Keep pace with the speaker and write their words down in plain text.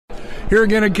Here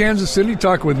again in Kansas City,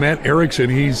 talking with Matt Erickson.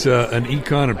 He's an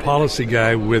econ and policy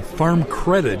guy with Farm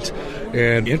Credit.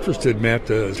 And interested, Matt,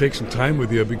 to take some time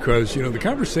with you because, the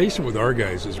conversation with our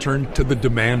guys has turned to the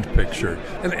demand picture.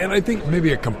 And I think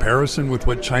maybe a comparison with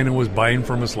what China was buying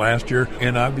from us last year.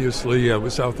 And obviously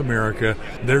with South America,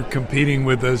 they're competing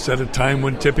with us at a time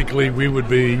when typically we would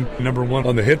be number one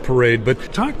on the hit parade.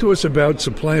 But talk to us about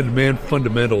supply and demand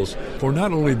fundamentals for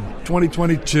not only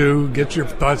 2022, get your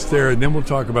thoughts there, and then we'll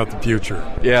talk about the future.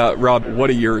 Yeah, Rob, what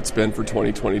a year it's been for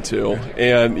 2022.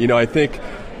 And, I think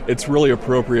it's really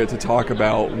appropriate to talk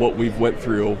about what we've went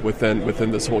through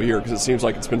within this whole year because it seems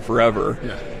like it's been forever.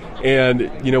 Yeah. And,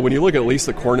 when you look at least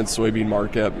the corn and soybean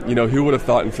market, who would have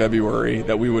thought in February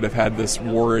that we would have had this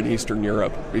war in Eastern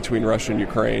Europe between Russia and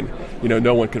Ukraine?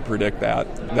 No one could predict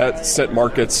that. That sent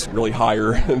markets really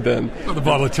higher than... Well, the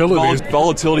volatility.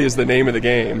 Volatility is the name of the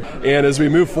game. And as we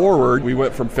move forward, we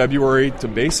went from February to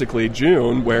basically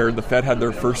June, where the Fed had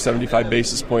their first 75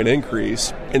 basis point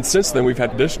increase. And since then, we've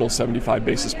had additional 75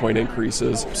 basis point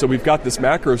increases. So we've got this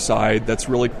macro side that's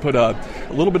really put a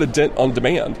little bit of dent on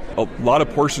demand. A lot of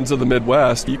portions of the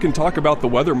Midwest, you can talk about the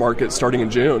weather market starting in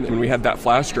June when we had that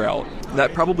flash drought.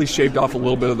 That probably shaved off a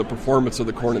little bit of the performance of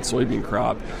the corn and soybean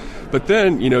crop. But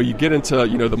then, you get into,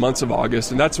 the months of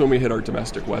August, and that's when we hit our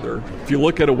domestic weather. If you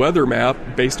look at a weather map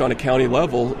based on a county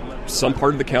level, some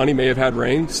part of the county may have had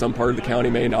rain, some part of the county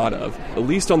may not have. At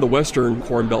least on the western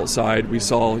Corn Belt side, we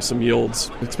saw some yields,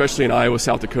 especially in Iowa,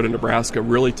 South Dakota, Nebraska,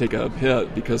 really take a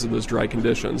hit because of those dry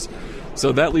conditions.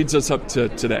 So that leads us up to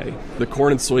today. The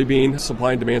corn and soybean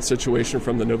supply and demand situation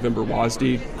from the November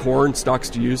WASDE. Corn stocks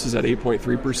to use is at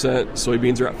 8.3%,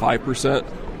 soybeans are at 5%.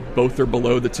 Both are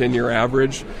below the 10-year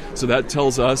average. So that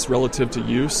tells us relative to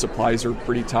use, supplies are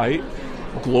pretty tight.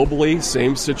 Globally,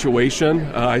 same situation.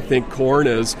 I think corn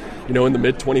is, in the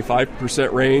mid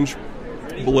 25% range,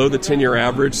 below the 10-year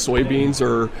average. Soybeans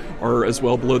are as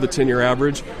well below the 10-year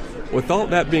average. With all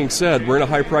that being said, we're in a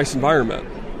high-price environment.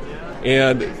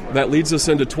 And that leads us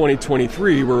into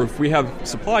 2023, where if we have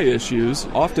supply issues,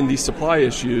 often these supply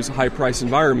issues, high-price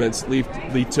environments, lead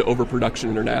to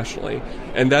overproduction internationally.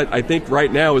 And that, I think,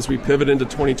 right now, as we pivot into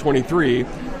 2023,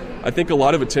 I think a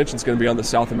lot of attention is going to be on the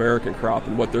South American crop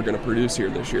and what they're going to produce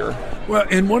here this year. Well,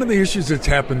 and one of the issues that's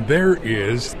happened there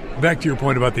is, back to your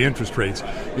point about the interest rates,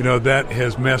 that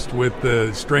has messed with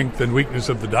the strength and weakness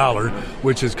of the dollar,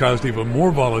 which has caused even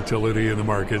more volatility in the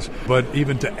markets. But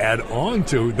even to add on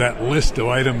to that list of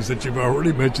items that you've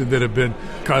already mentioned that have been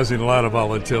causing a lot of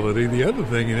volatility, the other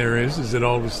thing there is that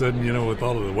all of a sudden, with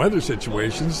all of the weather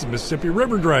situations, the Mississippi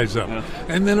River dries up. Yeah.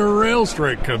 And then a rail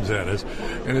strike comes at us.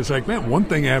 And it's like, man, one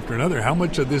thing after another, how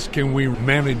much of this can we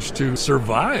manage to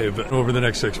survive over the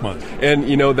next 6 months? And,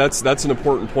 that's an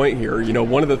important point here.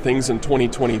 One of the things in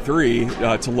 2023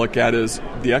 to look at is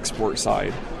the export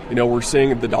side. We're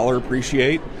seeing the dollar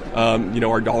appreciate.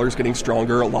 Our dollar's getting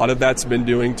stronger. A lot of that's been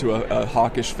doing to a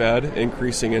hawkish Fed,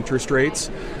 increasing interest rates.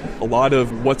 A lot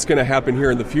of what's going to happen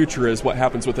here in the future is what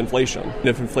happens with inflation. And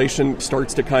if inflation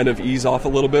starts to kind of ease off a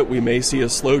little bit, we may see a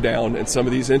slowdown in some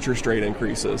of these interest rate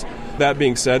increases. That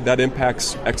being said, that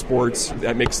impacts exports.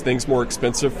 That makes things more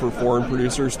expensive for foreign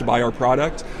producers to buy our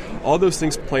product. All those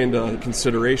things play into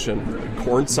consideration.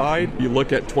 Corn side, you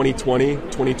look at 2020,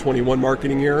 2021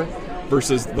 marketing year,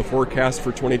 versus the forecast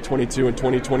for 2022 and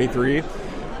 2023,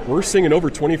 we're seeing an over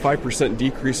 25%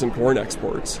 decrease in corn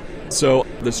exports. So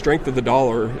the strength of the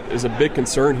dollar is a big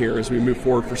concern here as we move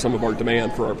forward for some of our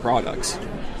demand for our products.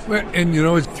 Well, and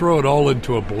throw it all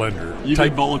into a blender.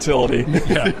 Tight volatility.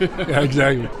 yeah,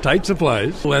 exactly. Tight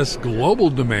supplies, less global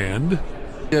demand.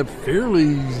 A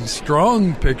fairly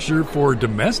strong picture for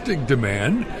domestic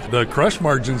demand. The crush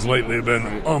margins lately have been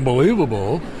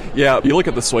unbelievable. Yeah, you look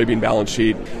at the soybean balance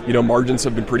sheet, margins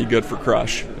have been pretty good for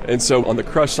crush. And so on the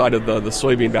crush side of the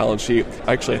soybean balance sheet,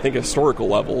 actually I think historical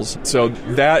levels. So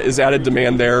that is added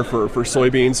demand there for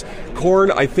soybeans.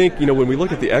 Corn, I think, when we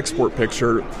look at the export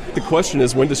picture, the question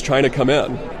is, when does China come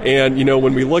in? And,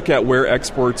 when we look at where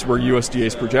USDA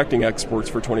is projecting exports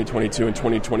for 2022 and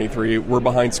 2023, we're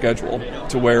behind schedule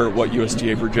to where what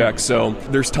USDA projects. So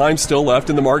there's time still left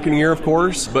in the marketing year, of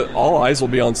course, but all eyes will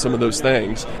be on some of those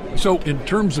things. So in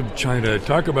terms of China,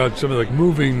 talk about some of the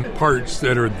moving parts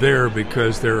that are there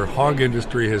because their hog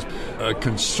industry has a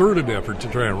concerted effort to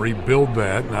try and rebuild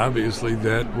that. And obviously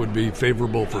that would be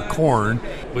favorable for corn.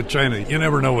 But China, you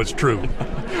never know what's true.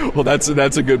 Well, that's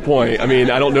a good point. I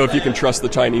mean, I don't know if you can trust the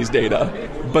Chinese data.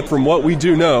 But from what we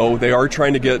do know, they are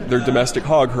trying to get their domestic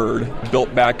hog herd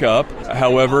built back up.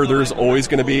 However, there's always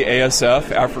going to be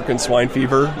ASF, African swine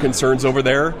fever, concerns over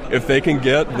there. If they can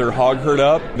get their hog herd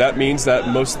up, that means that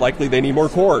most likely they need more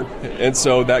corn. And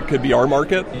so that could be our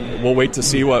market. We'll wait to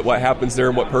see what happens there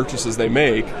and what purchases they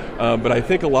make. But I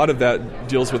think a lot of that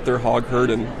deals with their hog herd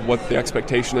and what the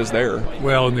expectation is there.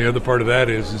 Well, and the other part of that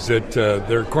is that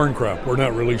their corn crop, we're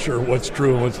not really sure what's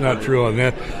true and what's not true on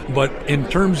that. But in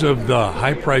terms of the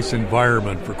high price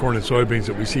environment for corn and soybeans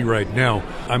that we see right now,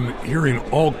 I'm hearing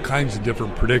all kinds of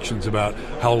different predictions about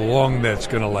how long that's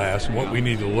going to last and what we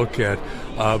need to look at.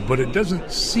 But it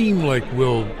doesn't seem like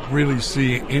we'll really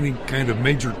see any kind of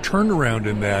major turnaround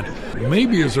in that,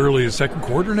 maybe as early as second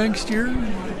quarter next year?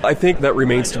 I think that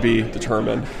remains to be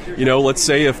determined. Let's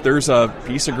say if there's a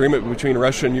peace agreement between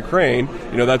Russia and Ukraine,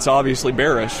 that's obviously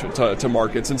bearish to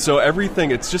markets. And so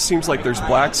everything, it just seems like there's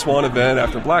black swan event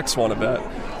after black swan event.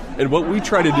 And what we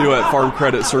try to do at Farm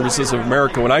Credit Services of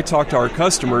America, when I talk to our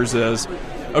customers, is,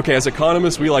 okay, as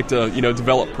economists, we like to,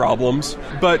 develop problems,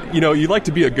 but, you like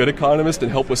to be a good economist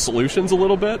and help with solutions a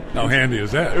little bit. How handy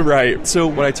is that? Right. So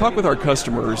when I talk with our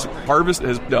customers, harvest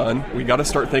is done. We got to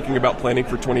start thinking about planning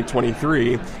for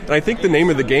 2023. And I think the name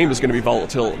of the game is going to be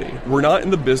volatility. We're not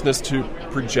in the business to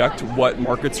project what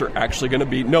markets are actually going to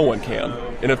be. No one can.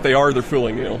 And if they are, they're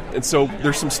fooling you. And so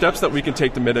there's some steps that we can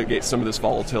take to mitigate some of this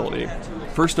volatility.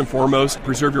 First and foremost,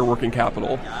 preserve your working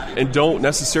capital and don't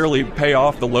necessarily pay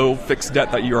off the low fixed debt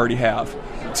that you already have.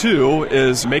 2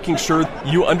 is making sure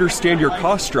you understand your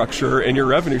cost structure and your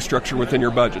revenue structure within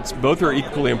your budgets. Both are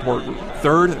equally important.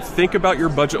 3rd, think about your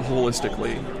budget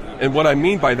holistically. And what I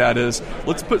mean by that is,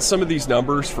 let's put some of these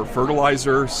numbers for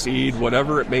fertilizer, seed,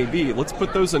 whatever it may be, let's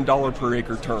put those in dollar per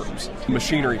acre terms.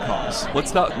 Machinery costs.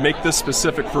 Let's not make this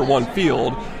specific for one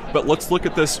field, but let's look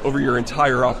at this over your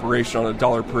entire operation on a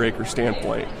dollar per acre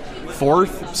standpoint.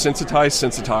 4th,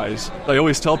 sensitize. I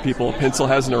always tell people a pencil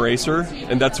has an eraser,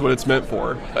 and that's what it's meant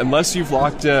for. Unless you've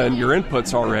locked in your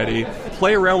inputs already,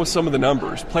 play around with some of the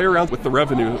numbers. Play around with the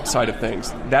revenue side of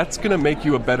things. That's going to make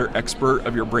you a better expert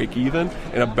of your break even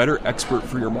and a better expert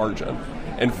for your margin.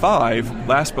 And 5,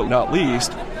 last but not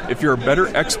least, if you're a better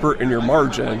expert in your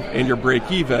margin and your break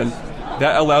even,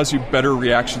 that allows you better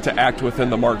reaction to act within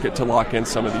the market to lock in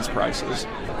some of these prices.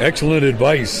 Excellent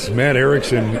advice. Matt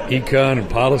Erickson, Econ and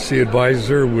Policy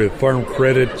Advisor with Farm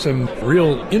Credit. Some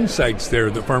real insights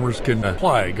there that farmers can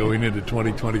apply going into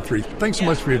 2023. Thanks so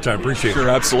much for your time. Appreciate it. Sure,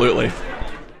 absolutely.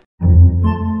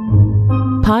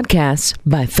 Podcasts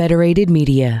by Federated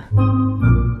Media.